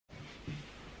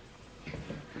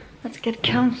Let's get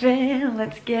comfy,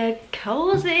 let's get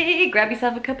cozy. Grab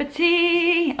yourself a cup of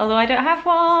tea, although I don't have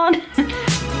one.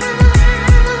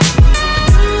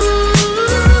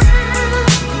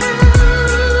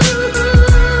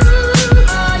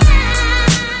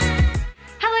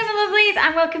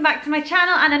 And welcome back to my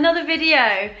channel and another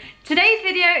video. Today's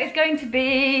video is going to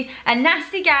be a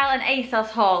Nasty Gal and Asos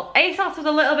haul. Asos was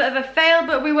a little bit of a fail,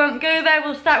 but we won't go there.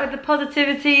 We'll start with the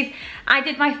positivities. I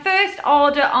did my first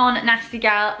order on Nasty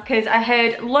Gal because I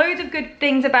heard loads of good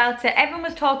things about it. Everyone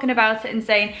was talking about it and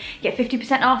saying get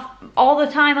 50% off all the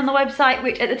time on the website,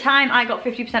 which at the time I got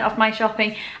 50% off my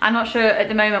shopping. I'm not sure at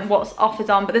the moment what's offers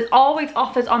on, but there's always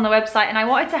offers on the website, and I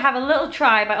wanted to have a little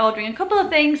try by ordering a couple of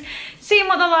things, seeing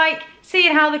what they're like,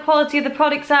 seeing how the quality of the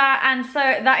products are, and so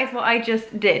that is what I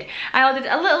just did. I ordered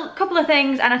a couple of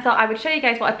things and I thought I would show you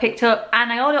guys what I picked up,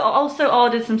 and I also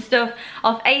ordered some stuff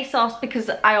off Asos because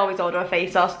I always order off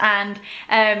Asos, and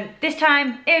this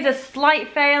time it was a slight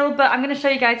fail, but I'm going to show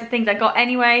you guys the things I got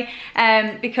anyway,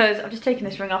 because I've just taken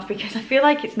this ring off because I feel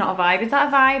like it's not a vibe. Is that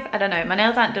a vibe? I don't know. My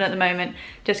nails aren't done at the moment,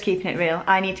 just keeping it real.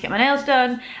 I need to get my nails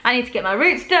done, I need to get my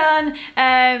roots done.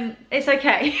 It's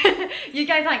okay. You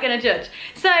guys aren't going to judge.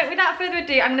 So without further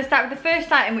ado, I'm going to start with the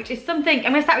first item, which is something,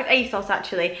 I'm going to start with Asos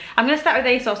actually. I'm going to start with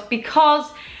Asos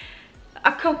because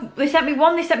they sent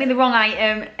me the wrong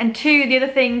item, and two, the other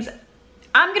things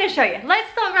I'm going to show you.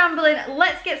 Let's start rambling,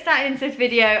 let's get started into this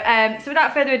video. So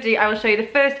without further ado, I will show you the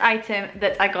first item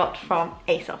that I got from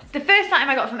Asos. The first item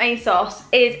I got from Asos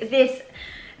is this.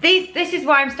 This is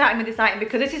why I'm starting with this item,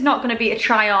 because this is not going to be a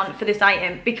try on for this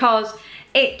item because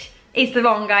it is the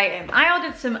wrong item. I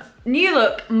ordered some New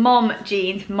Look mom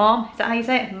jeans. Mom, is that how you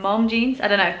say it? Mom jeans? I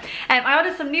don't know. I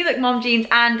ordered some New Look mom jeans,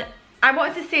 and I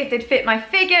wanted to see if they'd fit my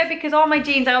figure, because all my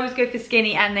jeans I always go for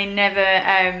skinny, and they never,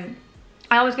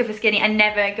 I always go for skinny and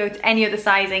never go to any other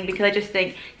sizing, because I just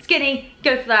think skinny,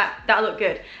 go for that, that'll look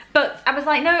good. But I was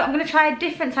like, no, I'm gonna try a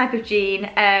different type of jean,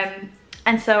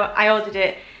 and so I ordered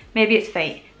it. Maybe it's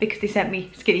fate, because they sent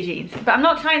me skinny jeans. But I'm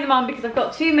not trying them on because I've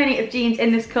got too many of jeans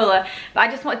in this colour, but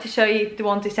I just wanted to show you the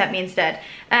ones they sent me instead.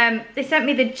 They sent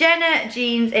me the Jenna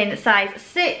jeans in size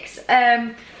 6.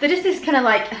 They're just this kind of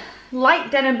like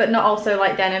light denim, but not also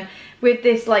light denim, with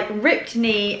this like ripped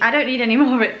knee. I don't need any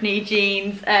more ripped knee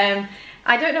jeans.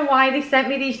 I don't know why they sent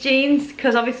me these jeans,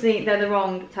 because obviously they're the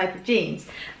wrong type of jeans,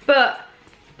 but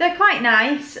they're quite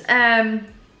nice.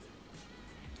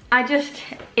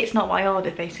 It's not what I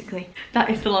ordered, basically. That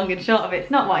is the long and short of it.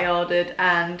 It's not what I ordered,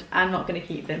 and I'm not going to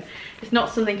keep them. It's not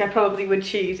something I probably would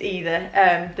choose either.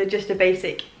 They're just a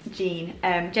basic jean,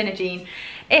 Jenna jean.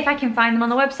 If I can find them on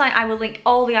the website, I will link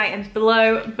all the items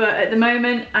below, but at the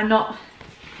moment,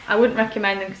 I wouldn't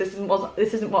recommend them, because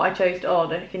this isn't what I chose to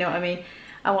order, if you know what I mean.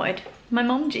 I wanted my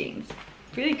mom jeans.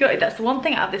 Really good. That's the one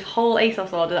thing out of this whole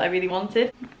Asos order that I really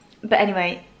wanted. But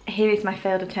anyway, here is my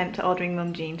failed attempt at ordering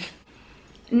mum jeans.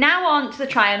 Now on to the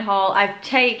try on haul. I've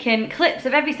taken clips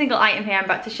of every single item here I'm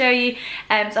about to show you,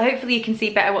 so hopefully you can see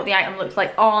better what the item looks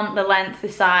like on, the length, the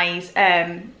size.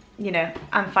 You know,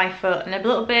 I'm 5 foot and a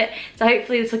little bit, so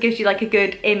hopefully this will give you like a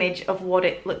good image of what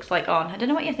it looks like on. I don't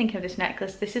know what you're thinking of this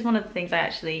necklace. This is one of the things I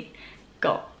actually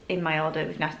got in my order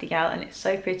with Nasty Gal, and it's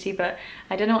so pretty, but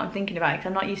I don't know what I'm thinking about because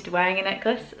I'm not used to wearing a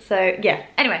necklace. So yeah,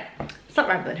 anyway, stop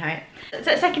rambling, Harriet. So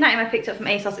the second item I picked up from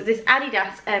Asos is this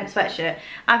Adidas sweatshirt.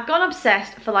 I've gone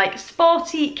obsessed for like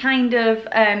sporty kind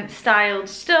of styled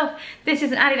stuff. This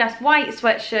is an Adidas white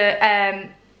sweatshirt.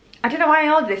 I don't know why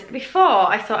I ordered this. Before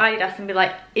I saw Adidas and be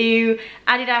like, ew,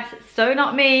 Adidas, so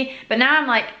not me. But now I'm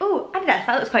like, oh, Adidas,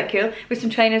 that looks quite cool. With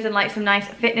some trainers and like some nice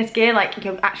fitness gear, like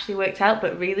you've actually worked out,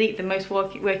 but really the most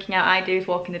working out I do is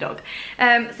walking the dog.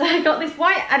 So I got this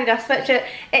white Adidas sweatshirt.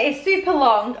 It is super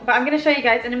long, but I'm gonna show you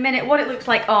guys in a minute what it looks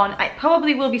like on. It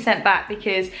probably will be sent back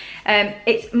because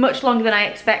it's much longer than I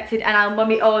expected, and I'll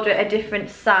maybe order a different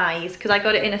size, because I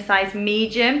got it in a size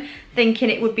medium,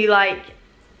 thinking it would be like,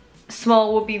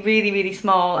 small would be really, really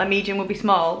small, and medium would be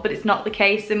small, but it's not the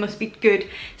case. There must be good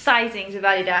sizings with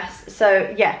Adidas.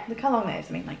 So yeah, look how long that is.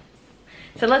 I mean, like,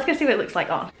 so let's go see what it looks like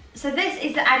on. So this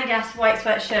is the Adidas white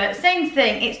sweatshirt. Same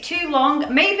thing, it's too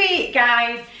long. Maybe,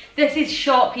 guys, this is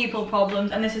short people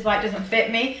problems, and this is why it doesn't fit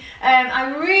me.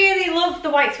 I really love the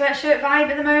white sweatshirt vibe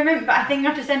at the moment, but I think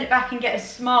I have to send it back and get a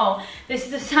small. This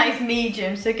is a size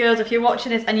medium, so girls, if you're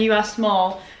watching this and you are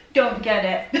small, don't get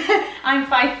it. I'm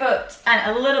 5 foot,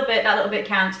 and that little bit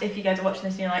counts if you guys are watching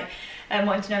this and you're like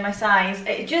wanting to know my size.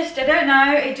 It just, I don't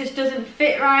know, it just doesn't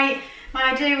fit right.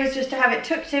 My idea was just to have it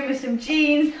tucked in with some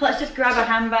jeans. Let's just grab a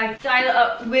handbag, style it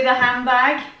up with a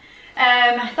handbag.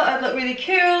 I thought it'd look really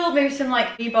cool, maybe some like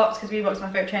Reeboks, because Reeboks are my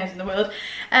favourite trainers in the world.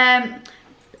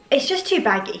 It's just too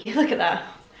baggy, look at that.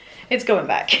 it's going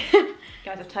back.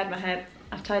 Guys, I've tied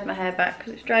my hair back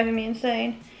because it's driving me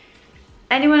insane.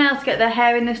 Anyone else get their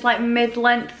hair in this like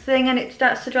mid-length thing and it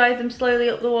starts to drive them slowly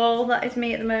up the wall? That is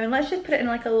me at the moment. Let's just put it in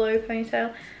like a low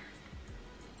ponytail.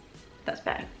 That's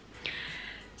better.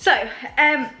 So,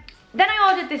 then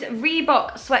I ordered this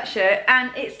Reebok sweatshirt,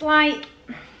 and it's like,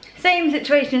 same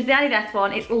situation as the Adidas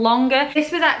one, it's longer.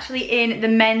 This was actually in the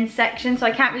men's section, so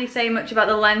I can't really say much about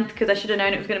the length because I should have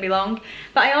known it was going to be long.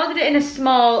 But I ordered it in a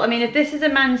small. I mean, if this is a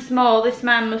man small, this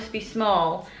man must be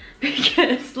small.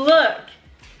 Because look,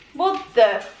 what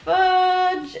the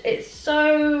fudge? It's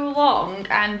so long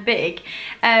and big.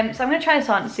 So I'm going to try this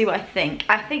on and see what I think.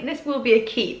 I think this will be a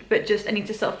keep, but just I need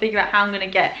to sort of figure out how I'm going to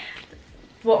get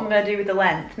what I'm going to do with the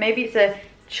length. Maybe it's a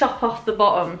chop off the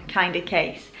bottom kind of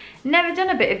case. Never done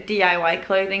a bit of DIY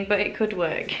clothing, but it could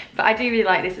work. But I do really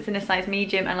like this. It's in a size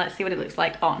medium, and let's see what it looks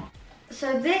like on.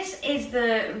 So this is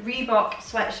the Reebok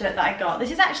sweatshirt that I got.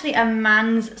 This is actually a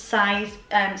man's size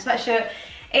sweatshirt.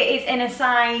 It is in a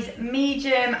size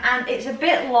medium, and it's a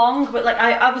bit long, but like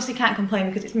I obviously can't complain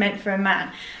because it's meant for a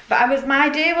man. But my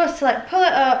idea was to like pull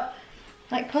it up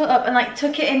and like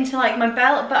tuck it into like my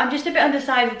belt, but I'm just a bit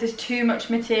undecided if there's too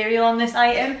much material on this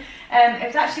item. It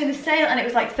was actually in the sale and it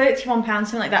was like £31,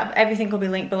 something like that, but everything will be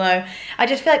linked below. I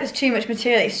just feel like there's too much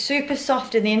material. It's super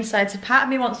soft in the inside, so part of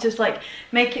me wants to just like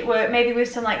make it work, maybe with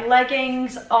some like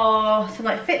leggings or some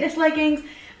like fitness leggings.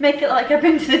 Make it like I've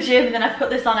been to the gym and then I put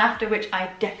this on after, which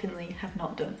I definitely have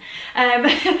not done. And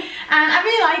I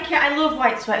really like it. I love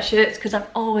white sweatshirts because I've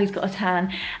always got a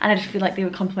tan, and I just feel like they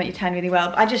would complement your tan really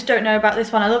well. But I just don't know about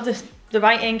this one. I love the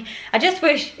writing. I just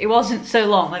wish it wasn't so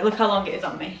long. Like, look how long it is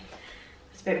on me.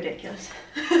 It's a bit ridiculous.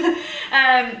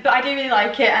 But I do really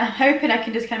like it, and I'm hoping I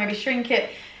can just kind of maybe shrink it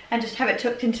and just have it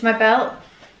tucked into my belt.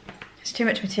 It's too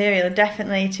much material,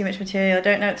 definitely too much material. I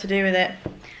don't know what to do with it.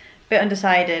 Bit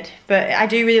undecided, but I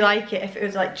do really like it if it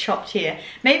was like chopped here.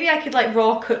 Maybe I could like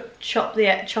raw cut chop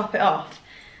it off.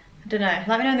 I don't know.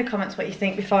 Let me know in the comments what you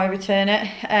think before I return it.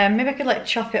 Maybe I could like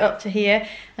chop it up to here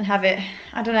and have it.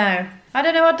 I don't know. I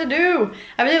don't know what to do.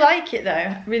 I really like it though.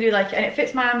 I really like it, and it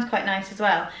fits my arms quite nice as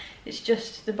well. It's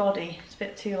just the body, it's a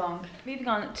bit too long. Moving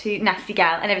on to Nasty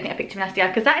Gal and everything I picked from Nasty Gal,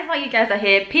 because that is why you guys are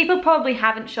here. People probably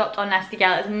haven't shopped on Nasty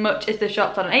Gal as much as they've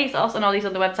shopped on Asos and all these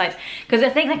other websites, because I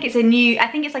think like it's a new,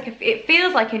 it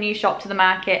feels like a new shop to the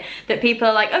market, that people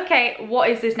are like, okay,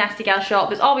 what is this Nasty Gal shop?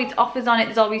 There's always offers on it,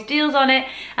 there's always deals on it,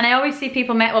 and I always see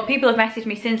people, people have messaged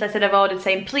me since I said I've ordered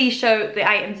saying, please show the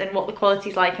items and what the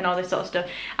quality's like and all this sort of stuff.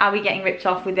 Are we getting ripped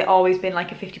off with it always been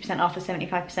like a 50% off or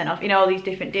 75% off, you know, all these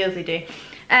different deals they do.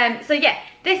 So yeah,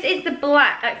 this is the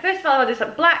black, first of all, this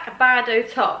black Bardo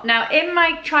top. Now in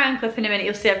my try on clip in a minute,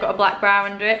 you'll see I've got a black bra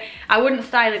under it. I wouldn't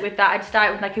style it with that. I'd style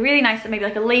it with like a really nice, maybe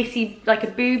like a lacy, like a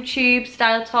boob tube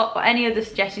style top, or any other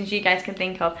suggestions you guys can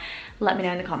think of. Let me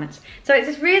know in the comments. So it's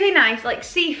this really nice, like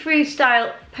see-through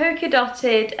style, polka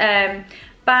dotted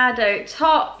Bardo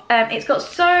top. It's got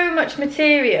so much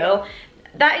material.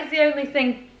 That is the only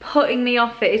thing putting me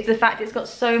off it, is the fact it's got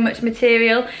so much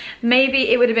material. Maybe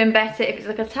it would have been better if it's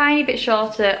like a tiny bit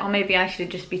shorter, or maybe I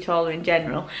should just be taller in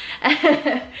general.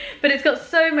 But it's got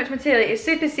so much material. It's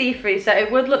super see-through, so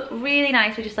it would look really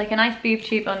nice with just like a nice boob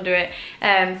tube under it.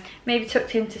 Maybe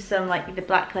tucked into some like the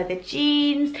black leather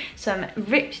jeans, some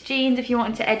ripped jeans if you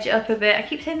wanted to edge it up a bit. I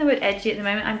keep saying the word edgy at the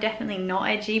moment. I'm definitely not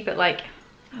edgy, but like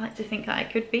I like to think that I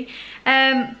could be.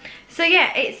 So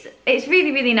yeah, it's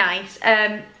really, really nice.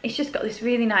 It's just got this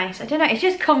really nice, I don't know, it's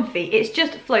just comfy, it's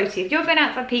just floaty. If you're going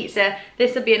out for pizza,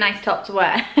 this would be a nice top to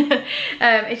wear.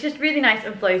 It's just really nice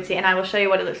and floaty, and I will show you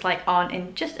what it looks like on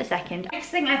in just a second. Next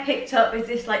thing I picked up is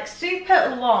this like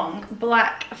super long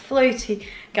black floaty.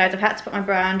 Guys, I've had to put my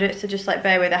bra under it, so just like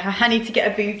bear with it. I need to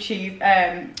get a boob tube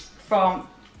from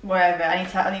wherever.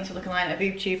 I need to look online at a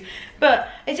boob tube. But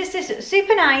it's just this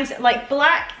super nice like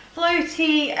black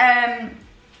floaty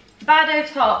Bardo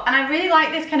top, and I really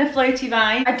like this kind of floaty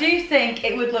vibe. I do think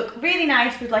it would look really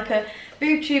nice with like a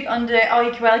boob tube under it, or you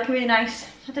could wear like a really nice,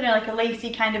 I don't know, like a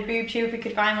lacy kind of boob tube if we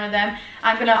could find one of them.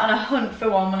 I'm gonna on a hunt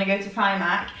for one when I go to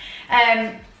Primark.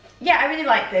 Yeah, I really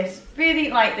like this.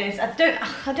 Really like this.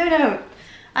 I don't know.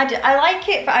 I like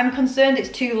it, but I'm concerned it's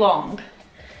too long.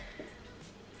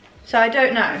 So I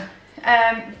don't know.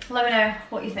 Let me know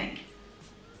what you think.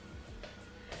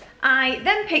 I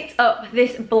then picked up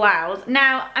this blouse.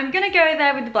 Now, I'm gonna go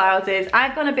there with the blouses.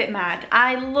 I've gone a bit mad.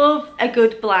 I love a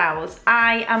good blouse.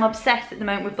 I am obsessed at the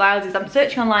moment with blouses. I'm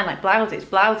searching online like blouses,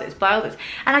 blouses, blouses.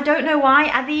 And I don't know why.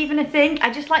 Are they even a thing?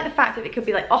 I just like the fact that it could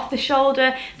be like off the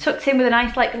shoulder, tucked in with a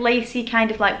nice like lacy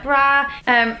kind of like bra.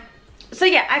 So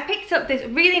yeah, I picked up this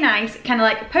really nice kind of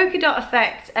like polka dot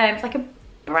effect. It's like a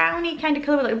brownie kind of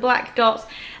colour with like black dots.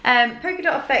 Polka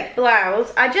dot effect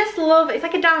blouse. I just love it. It's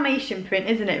like a Dalmatian print,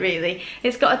 isn't it, really?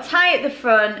 It's got a tie at the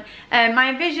front.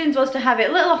 My visions was to have it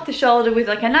a little off the shoulder with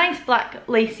like a nice black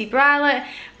lacy bralette,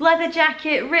 leather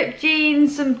jacket, ripped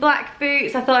jeans, some black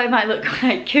boots. I thought it might look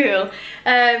quite cool.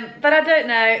 But I don't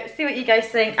know. See what you guys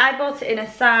think. I bought it in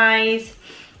a size...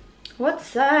 What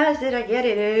size did I get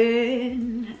it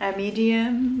in? A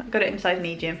medium. I got it in size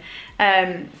medium.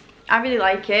 I really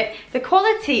like it. The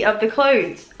quality of the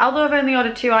clothes, although I've only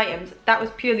ordered 2 items, that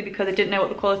was purely because I didn't know what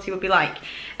the quality would be like.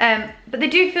 But they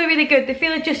do feel really good. They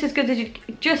feel just as good as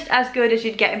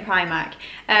you'd get in Primark.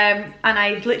 And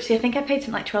I think I paid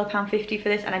something like £12.50 for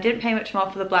this, and I didn't pay much more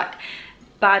for the black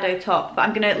Bardo top. But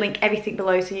I'm gonna link everything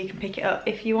below so you can pick it up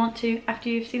if you want to after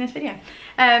you've seen this video.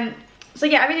 So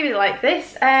yeah, I really like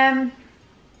this.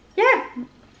 Yeah.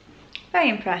 Very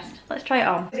impressed. Let's try it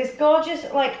on. This gorgeous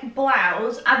like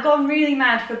blouse. I've gone really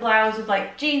mad for blouse with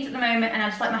like jeans at the moment, and I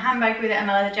just like my handbag with it and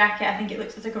my leather jacket. I think it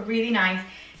looks like a really nice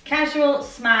casual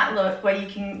smart look where you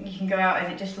can go out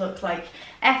and it just looks like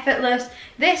effortless.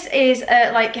 This is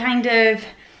like kind of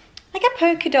like a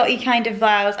polka dotty kind of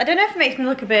blouse. I don't know if it makes me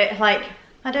look a bit like,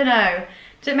 I don't know.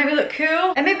 Does it make me look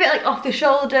cool? And maybe a bit like off the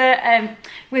shoulder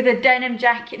with a denim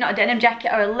jacket, not a denim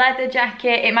jacket or a leather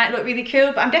jacket. It might look really cool,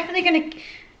 but I'm definitely gonna,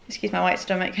 excuse my white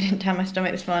stomach, I didn't tan my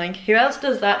stomach this morning. Who else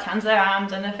does that? Tans their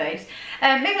arms and their face.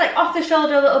 Maybe like off the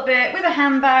shoulder a little bit with a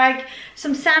handbag,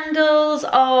 some sandals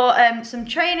or some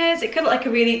trainers. It could look like a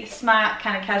really smart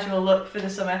kind of casual look for the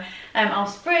summer or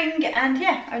spring. And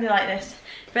yeah, I really like this.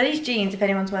 For these jeans, if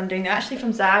anyone's wondering, they're actually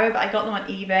from Zara, but I got them on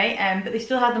eBay, but they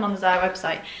still had them on the Zara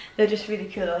website. They're just really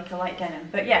cool, they're like a light denim.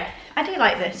 But yeah, I do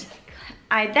like this.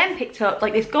 I then picked up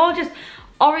like this gorgeous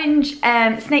orange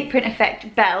snake print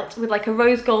effect belt with like a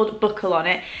rose gold buckle on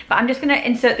it, but I'm just gonna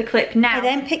insert the clip now. I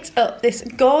then picked up this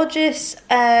gorgeous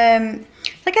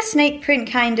like a snake print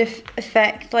kind of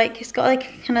effect, like it's got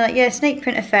like kind of like, yeah, snake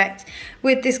print effect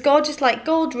with this gorgeous like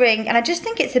gold ring, and I just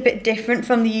think it's a bit different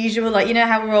from the usual, like, you know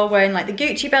how we're all wearing like the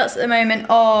Gucci belts at the moment,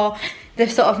 or the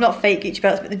sort of not fake Gucci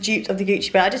belts but the dupes of the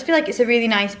Gucci belt. I just feel like it's a really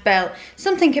nice belt,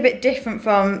 something a bit different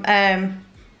from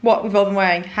what we've all been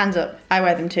wearing. Hands up, I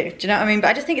wear them too, do you know what I mean? But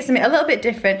I just think it's something a little bit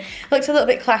different, looks a little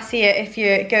bit classier if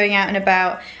you're going out and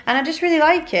about, and I just really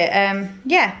like it.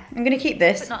 Yeah, I'm gonna keep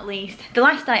this. But not least, the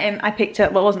last item I picked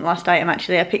up, well, it wasn't the last item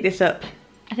actually, I picked this up,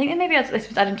 I think that maybe this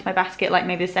was added to my basket, like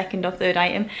maybe the second or third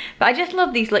item, but I just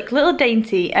love these like little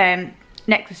dainty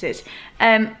necklaces.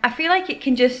 I feel like it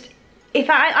can just,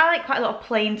 if I like quite a lot of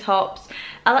plain tops,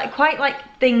 I quite like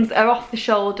things that are off the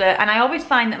shoulder, and I always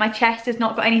find that my chest has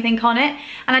not got anything on it,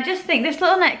 and I just think this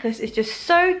little necklace is just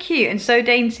so cute and so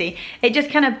dainty. It just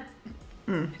kind of,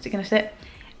 is it gonna sit?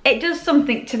 It does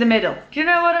something to the middle. Do you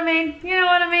know what I mean? You know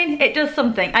what I mean? It does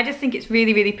something. I just think it's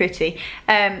really, really pretty.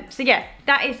 So yeah,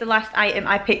 that is the last item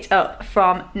I picked up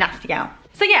from Nasty Gal.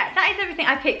 So yeah, that is everything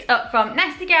I picked up from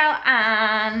Nasty Gal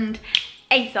and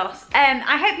Asos.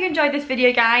 I hope you enjoyed this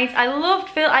video, guys. I love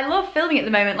filming at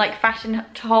the moment, like fashion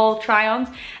haul try-ons.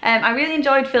 I really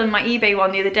enjoyed filming my eBay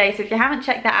one the other day, so if you haven't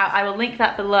checked that out, I will link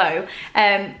that below.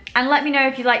 And let me know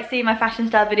if you like seeing my fashion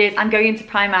style videos. I'm going into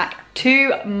Primark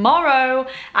tomorrow,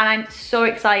 and I'm so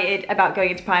excited about going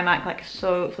into Primark, like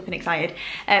so flipping excited,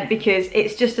 because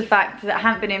it's just the fact that I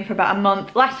haven't been in for about a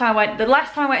month. The last time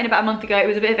I went in about a month ago, it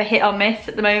was a bit of a hit or miss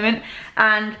at the moment,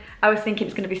 and I was thinking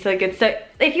it's going to be so good. So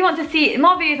if you want to see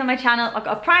more videos on my channel, I've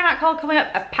got a Primark haul coming up,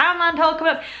 a Poundland haul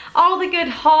coming up, all the good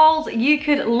hauls you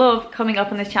could love coming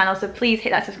up on this channel. So please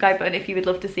hit that subscribe button if you would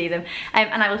love to see them,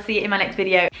 and I will see you in my next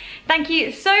video. Thank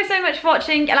you so much for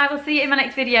watching, and I will see you in my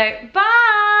next video.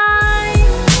 Bye!